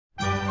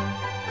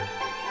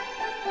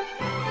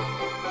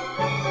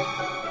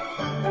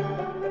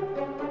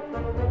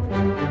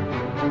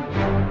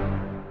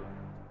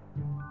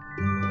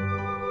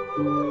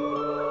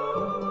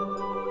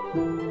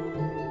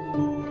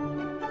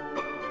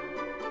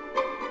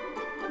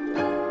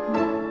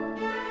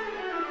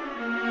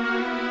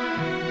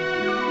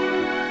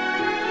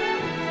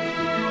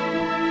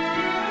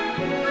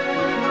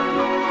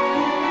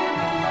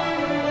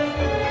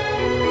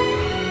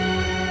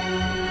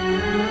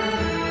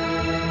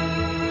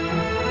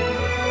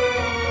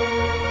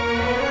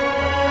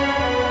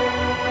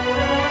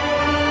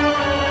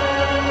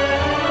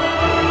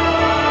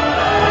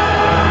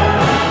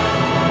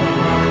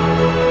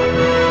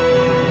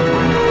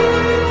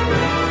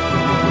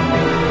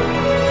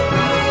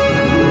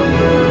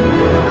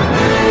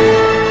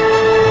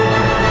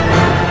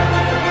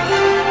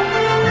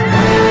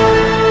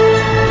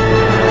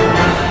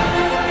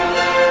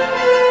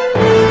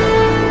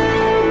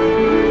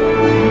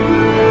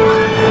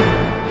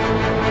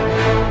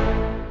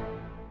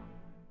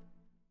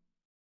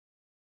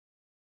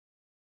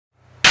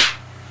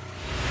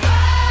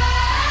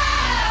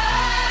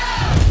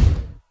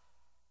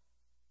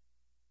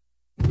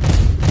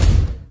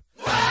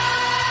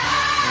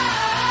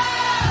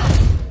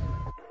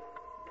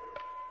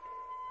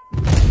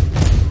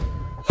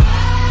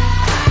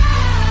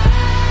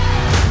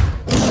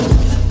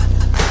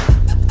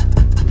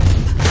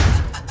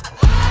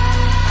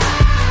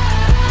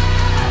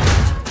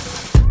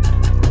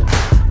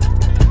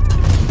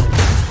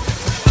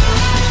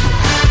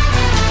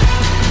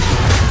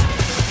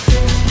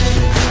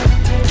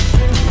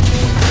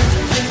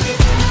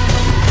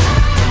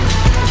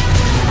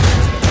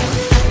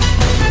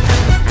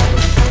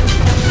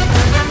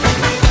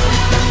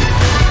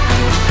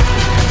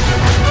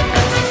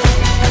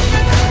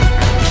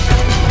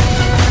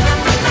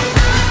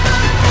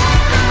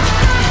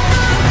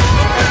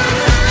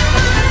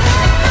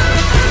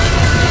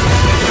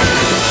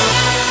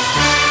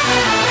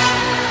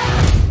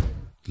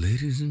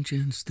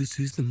this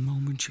is the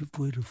moment you've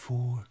waited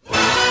for.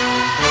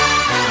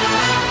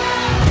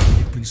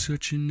 You've been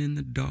searching in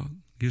the dark,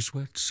 your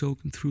sweat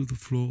soaking through the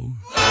floor.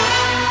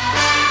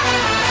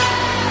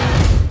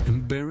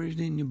 And buried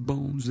in your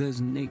bones,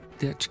 there's an ache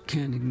that you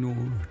can't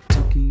ignore.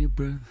 Taking your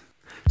breath,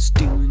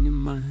 stealing your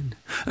mind,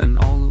 and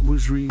all that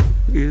was real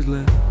is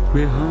left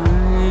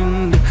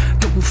behind.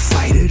 Don't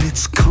fight it,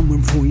 it's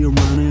coming for you,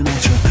 running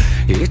at you.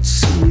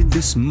 It's only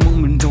this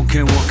moment, don't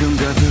care what can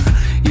gather.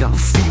 Your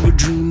fever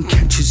dream,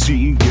 can't you see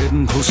you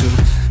getting closer?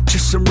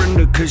 Just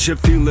surrender, cause you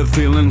feel the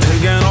feeling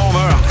taking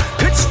over.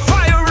 It's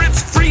fire,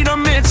 it's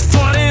freedom, it's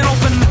flooding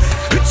open.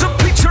 It's a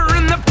picture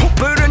in the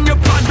pulpit and your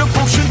blind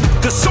devotion.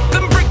 There's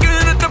something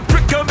breaking at the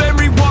brick of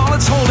every wall.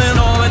 It's holding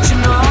all that you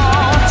know.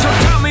 So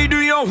tell me, do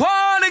you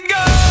want to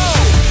go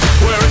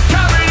where it's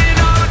covered in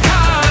all the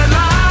colored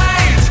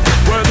lights,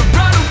 where the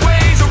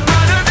runaways are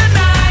running the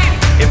night?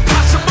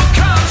 Impossible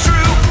comes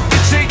true,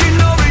 it's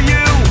taking over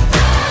you.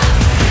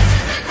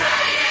 The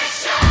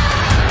greatest show.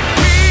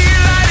 We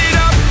light it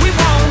up, we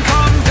won't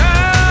come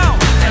down,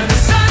 and the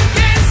sun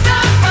can't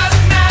stop us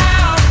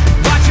now.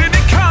 Watching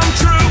it come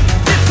true,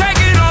 it's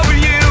taking over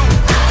you.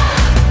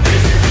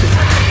 This is the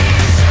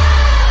greatest show.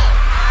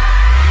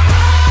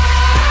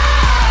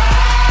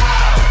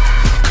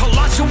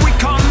 Colossal, we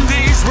come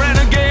these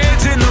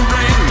renegades in the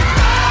ring,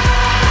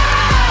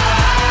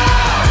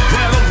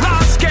 where the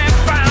lost get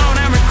found,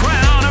 every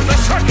crown of the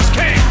circus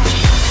king.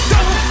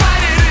 Don't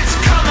fight it, it's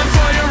coming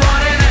for you,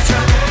 running at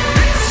you.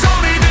 It's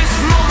only this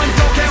moment,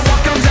 don't care what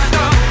comes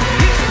after.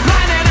 It's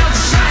blinding,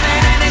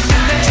 outshining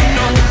anything that you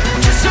know.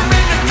 Just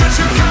surrender, cause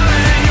you're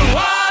coming and you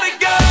wanna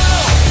go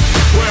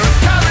where it's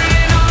covered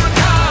in all the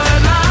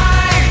colored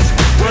lights,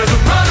 where the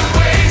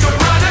runaways are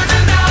running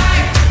the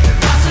night.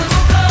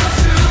 Impossible comes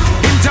true,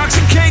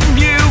 intoxicating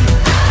you.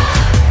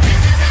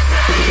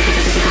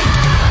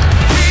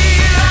 We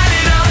light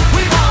it up,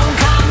 we won't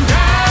come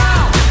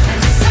down, and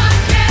the sun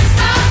can't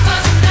stop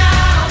us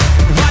now.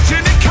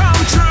 Watching it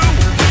come true,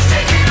 it's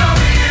taking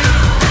over you.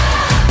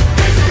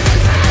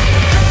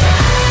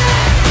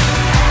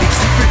 It's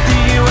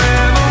everything you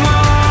ever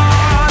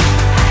want,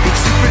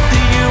 it's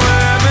everything you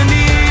ever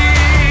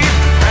need,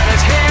 and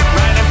it's here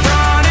right in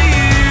front of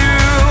you.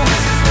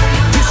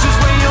 This is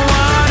where you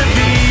wanna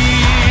be.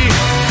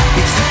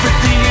 It's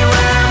everything you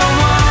ever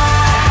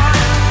want,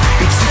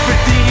 it's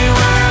everything you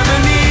ever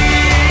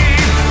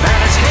need, and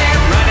it's here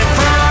right in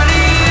front of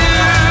you.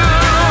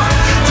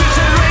 This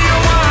is where you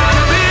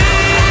wanna be.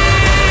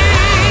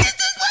 This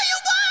is where you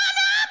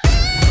wanna be.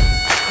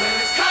 Where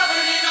it's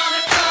covered in all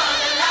the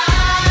colored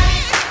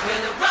lights,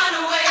 where the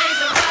runaways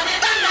are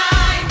running the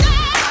night.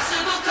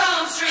 Impossible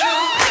comes true,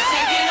 it's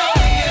taking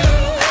over you.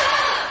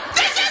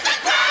 This is the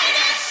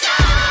greatest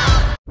show.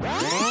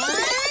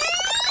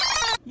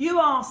 You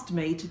asked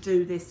me to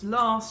do this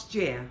last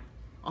year.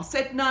 I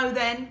said no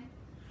then.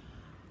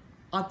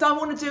 I don't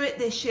want to do it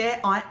this year.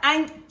 I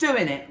ain't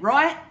doing it,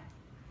 right?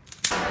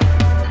 We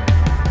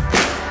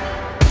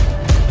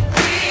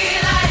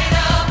light it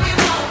up, we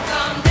won't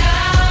come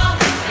down,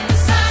 and the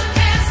sun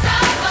can't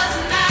stop us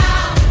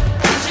now.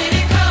 Watching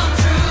it come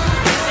true,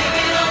 it's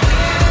taking over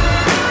you.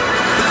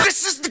 This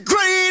is the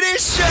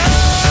greatest show.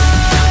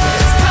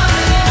 It's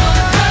covered in all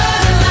the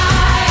colored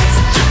lights,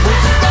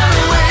 With the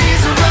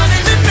runaways are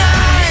running the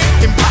night.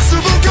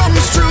 Impossible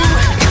comes true,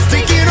 it's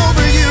taking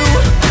over you.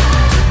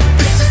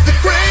 This is the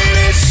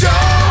greatest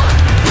show.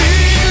 We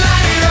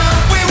light it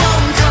up, we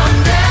won't come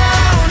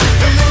down,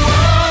 and the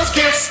walls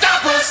can't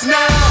stop us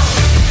now.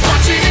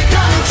 Watching it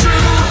come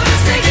true,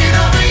 it's taking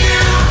over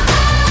you.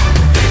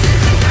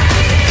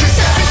 Cause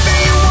everything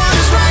you want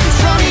is right in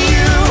front of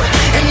you,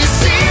 and you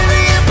see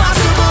the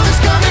impossible is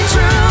coming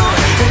true,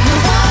 and the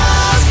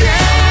walls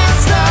can't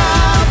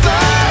stop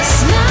us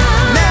now.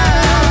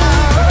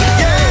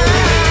 Yeah.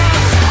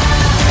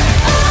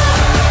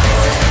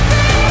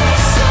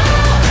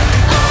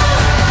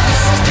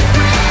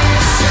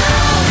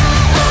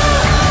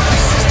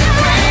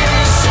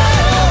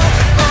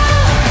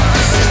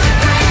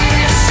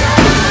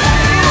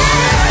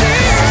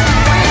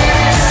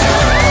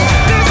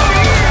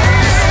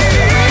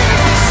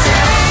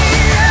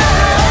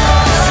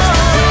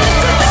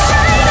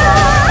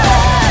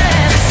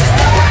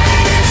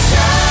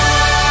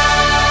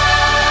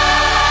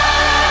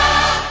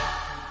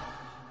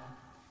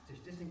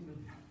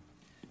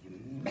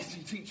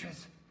 Messy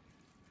teachers.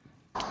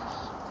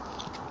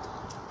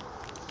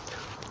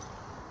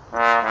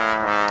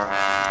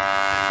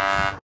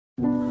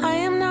 I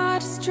am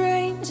not a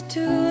stranger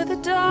to the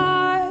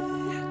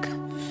dark.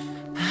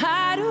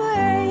 Hide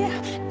away,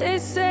 they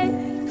say,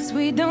 'cause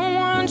we don't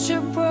want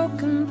your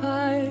broken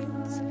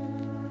parts.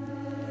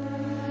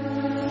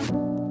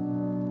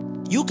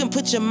 You can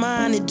put your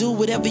mind and do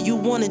whatever you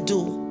want to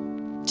do.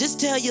 Just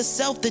tell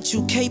yourself that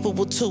you're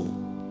capable too.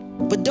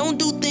 But don't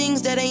do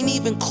things that ain't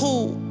even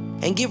cool.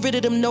 And get rid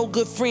of them no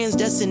good friends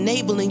that's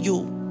enabling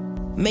you,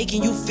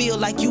 making you feel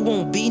like you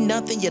won't be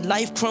nothing. Your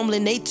life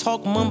crumbling, they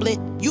talk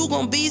mumbling. You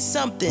gon' be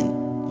something.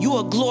 You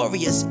are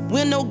glorious.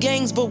 We're no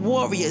gangs but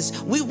warriors.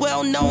 We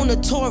well known,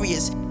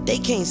 notorious. They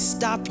can't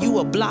stop you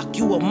or block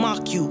you or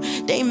mock you.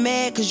 They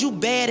mad cause you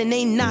bad and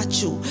they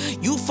not you.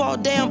 You fall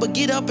down but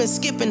get up and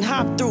skip and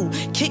hop through.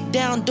 Kick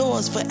down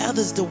doors for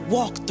others to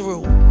walk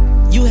through.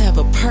 You have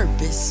a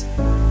purpose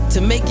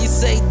to make you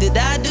say, did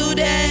I do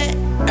that?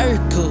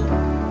 Urkel.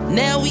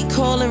 Now we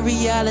calling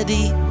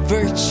reality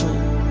virtual.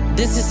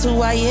 This is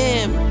who I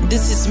am,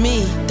 this is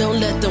me. Don't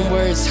let them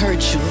words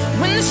hurt you.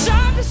 When the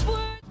sharpest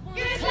words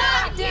won't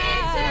cut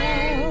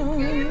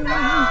down,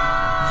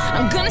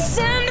 I'm gonna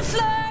send a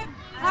flood.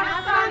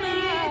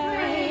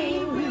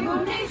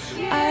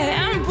 I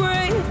am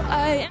brave,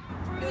 I am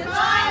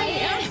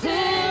who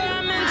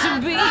I'm meant to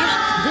be.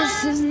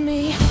 This is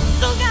me.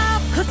 Look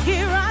out, cause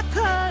here I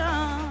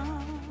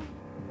come.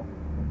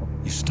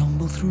 You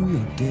stumble through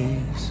your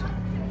days,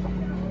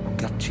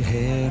 got your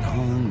head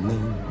hung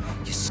low,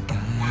 your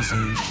sky's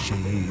a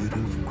shade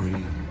of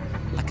gray,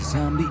 like a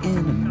zombie in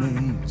a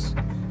maze.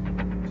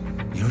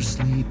 You're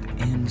asleep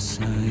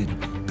inside,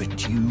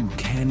 but you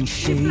can't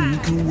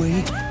shake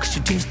awake, cause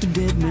you're just a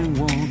dead man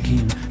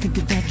walking,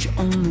 thinking that's your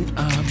only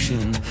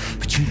option.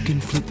 But you can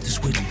flip the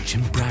switch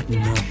and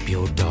brighten up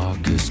your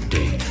darkest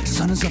day.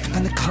 Sun is up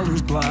and the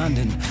colors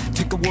blinding,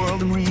 take a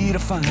world and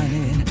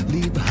redefine it.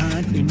 Leave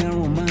behind your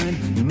narrow mind,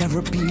 you'll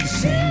never be the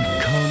same.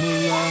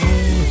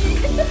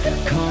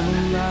 Come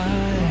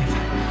alive,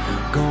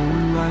 go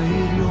and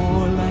light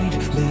your light,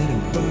 let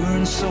it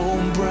burn so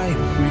bright,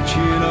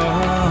 reaching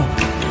up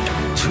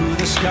to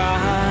the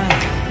sky,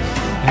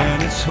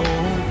 and it's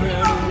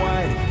open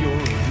wide, your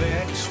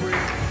electric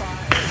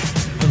fire.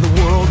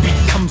 The world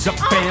becomes a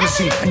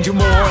fantasy, and you're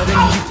more than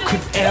you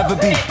could ever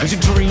be, cause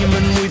you're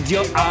dreaming with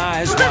your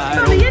eyes wide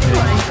open.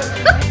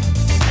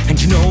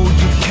 And you know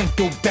you can't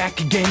go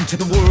back again to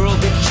the world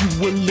that you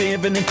were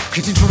living in,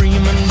 cause you're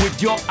dreaming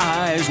with your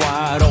eyes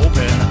wide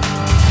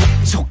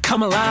open. So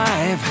come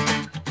alive,